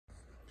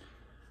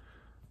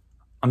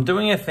I'm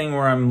doing a thing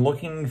where I'm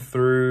looking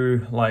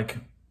through like,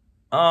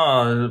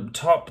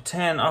 top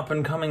 10 up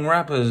and coming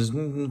rappers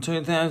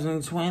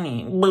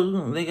 2020.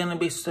 They're gonna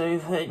be so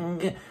fucking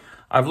good.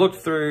 I've looked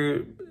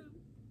through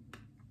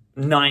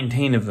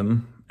 19 of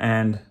them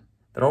and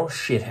they're all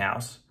shit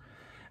house.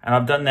 And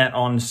I've done that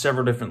on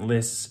several different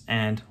lists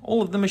and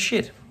all of them are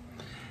shit.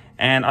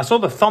 And I saw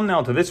the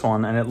thumbnail to this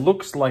one and it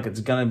looks like it's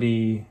gonna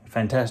be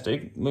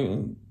fantastic.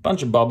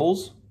 Bunch of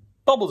bubbles.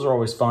 Bubbles are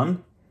always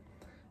fun.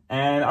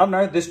 And I don't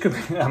know, this could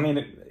be, I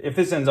mean, if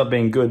this ends up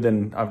being good,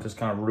 then I've just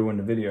kind of ruined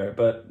the video.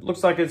 But it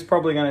looks like it's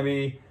probably going to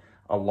be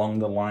along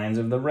the lines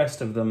of the rest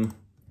of them.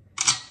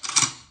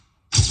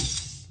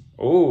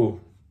 Oh,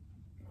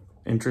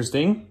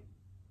 interesting.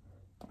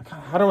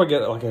 How do I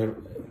get like a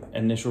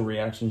initial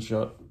reaction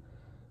shot?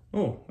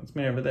 Oh, that's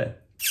me over there.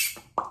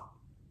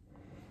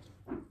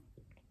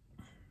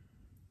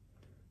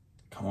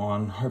 Come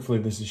on, hopefully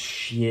this is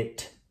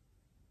shit.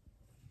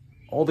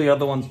 All the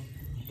other ones...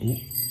 Ooh.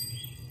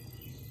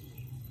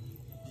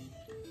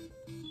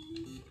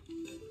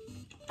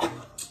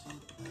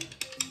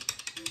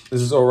 This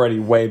is already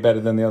way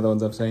better than the other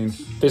ones I've seen.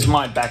 This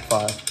might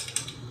backfire.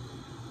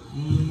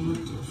 What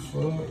the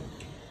fuck?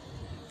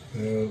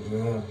 Hell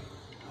no.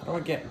 How do I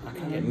get... I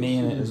can't get me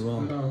in it as well.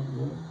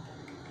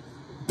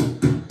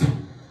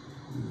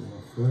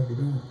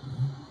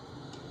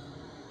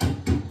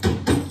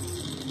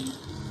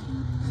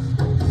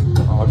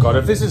 Oh god,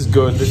 if this is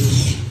good, this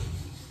is...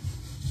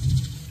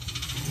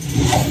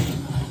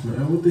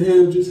 Man, what the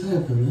hell just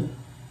happened, man?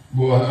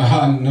 Boy,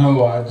 I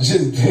know, I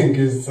just think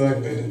it's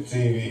sucked at the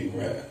TV,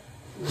 bro.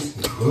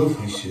 Some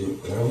goofy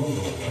shit, bro. I'm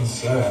going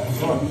outside.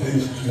 Fuck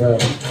this, bro. I'm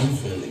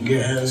finna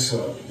get ass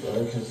up, bro,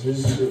 cause this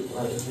shit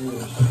right here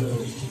is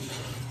crazy.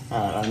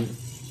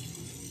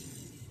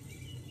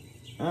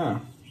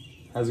 Alright,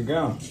 how's it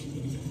going?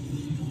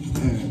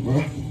 Damn, bro.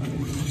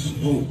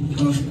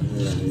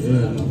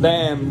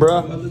 Damn,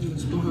 bro.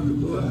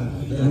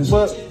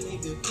 What?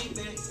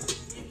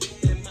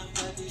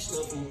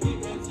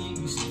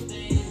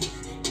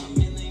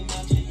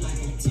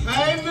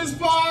 Hey, Miss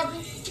Parker.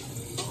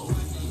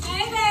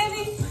 Hey,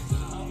 baby.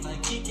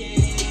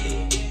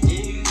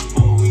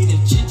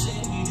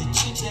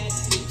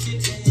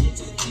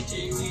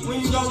 When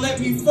you gonna let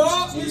me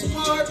fuck, Miss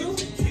Parker?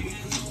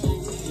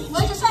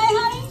 What'd you say,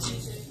 honey?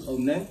 Oh,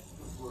 no.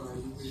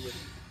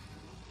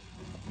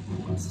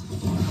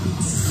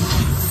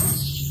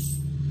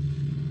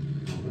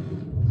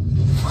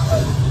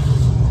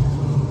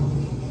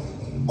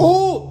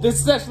 Oh, this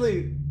is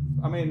actually...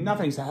 I mean,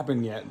 nothing's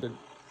happened yet, but...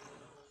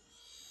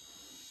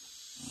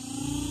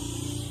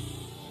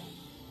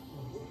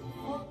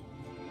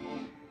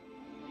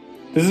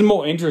 This is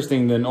more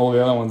interesting than all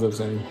the other ones I've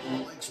seen.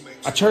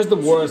 I chose the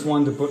worst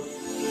one to put...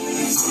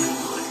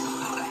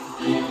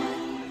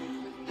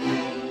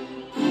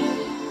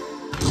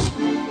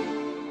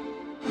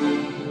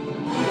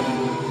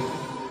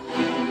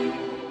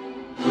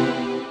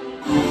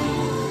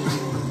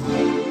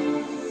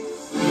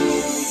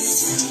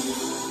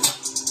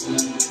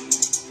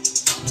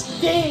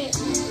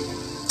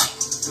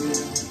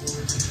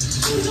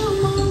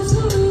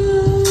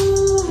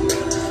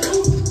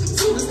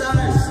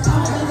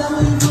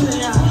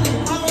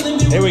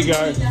 Here we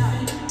go.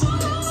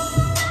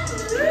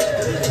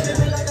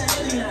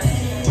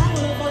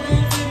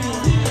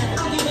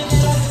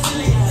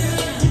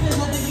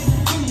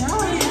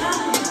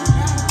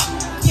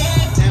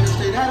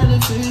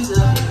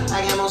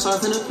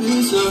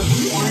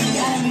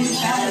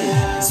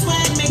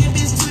 Swag make a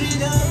bitch put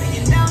it up.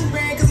 And down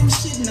brand cause I'm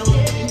shitting on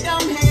it.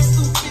 Dumb hair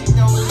so fit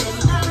on it.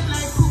 I'm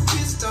like who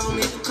pissed on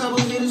me. A couple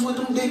niggas with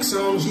them dicks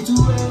on. She too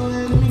well,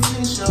 let me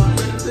finish on.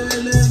 Let the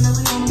left, let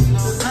me on the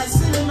floor. I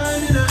sit in my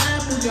little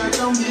apple jar.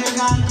 Don't care,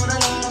 got to the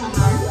line. I'm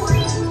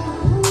like,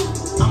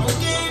 I'ma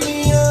give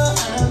me up.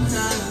 I'm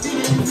trying to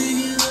dig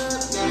it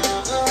up, down,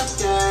 up,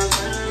 down,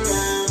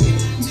 around.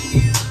 Into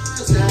you,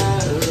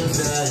 upside,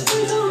 upside,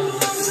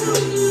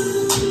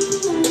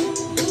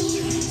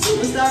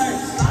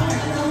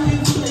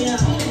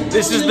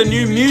 This is the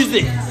new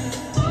music.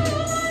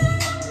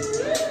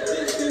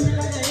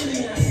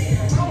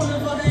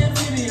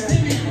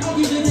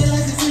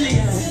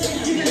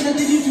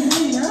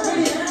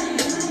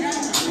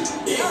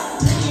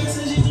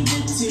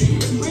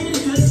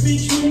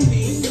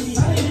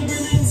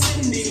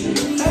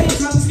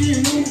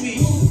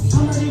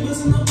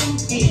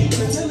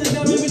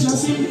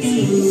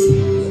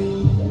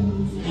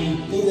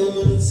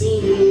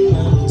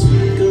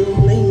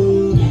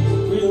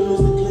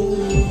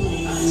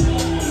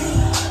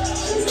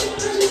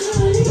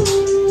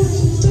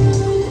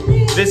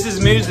 This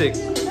is music.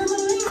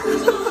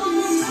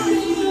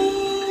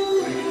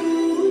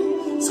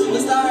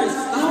 Superstars,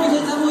 I wanna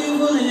tell you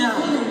bullying y'all.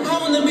 I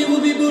wanna be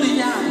with people bullying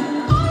y'all.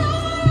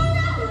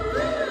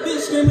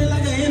 Bitch screaming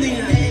like an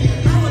Indian.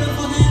 I wanna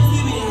fuck an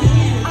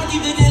amphibian. I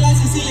keep the like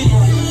Sicilian.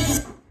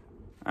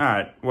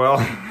 Alright, well,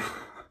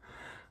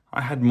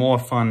 I had more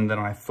fun than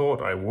I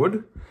thought I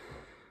would.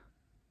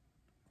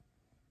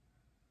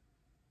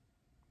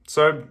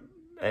 So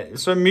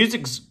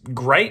music's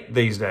great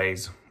these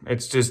days.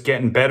 it's just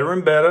getting better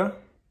and better.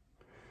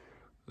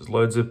 There's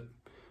loads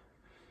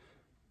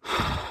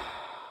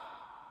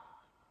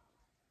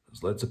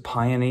of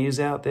pioneers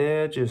out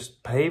there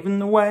just paving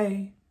the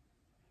way.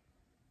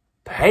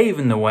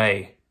 Paving the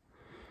way.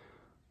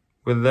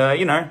 With,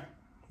 you know,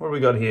 what do we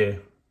got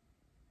here?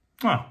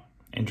 Oh,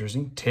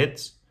 interesting.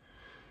 Tits.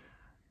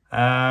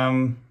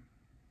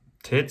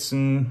 Tits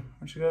and,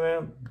 what you got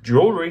there?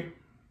 Jewelry.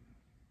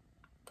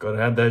 Gotta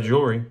have that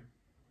jewelry.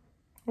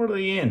 What are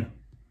they in?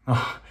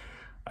 Oh,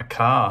 a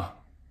car.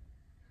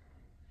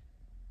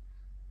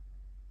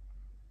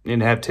 Need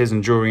to have tits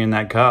and jewelry in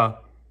that car.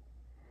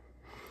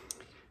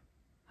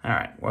 All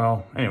right,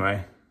 well,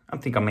 anyway, I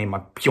think I made my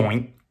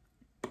point.